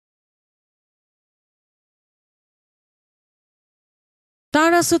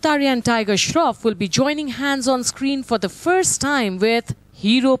Tara Sutaria and Tiger Shroff will be joining hands on screen for the first time with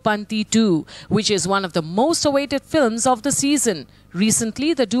Heropanti 2, which is one of the most awaited films of the season.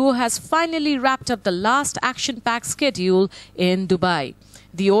 Recently, the duo has finally wrapped up the last action-packed schedule in Dubai.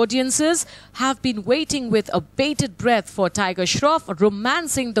 The audiences have been waiting with a bated breath for Tiger Shroff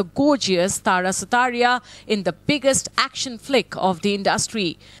romancing the gorgeous Tara Sutaria in the biggest action flick of the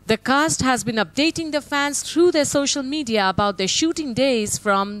industry. The cast has been updating the fans through their social media about their shooting days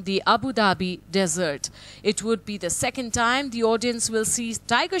from the Abu Dhabi desert. It would be the second time the audience will see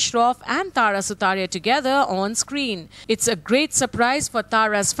Tiger Shroff and Tara Sutaria together on screen. It's a great surprise for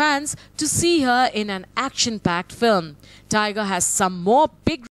Tara's fans to see her in an action-packed film. Tiger has some more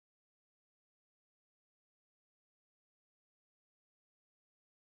big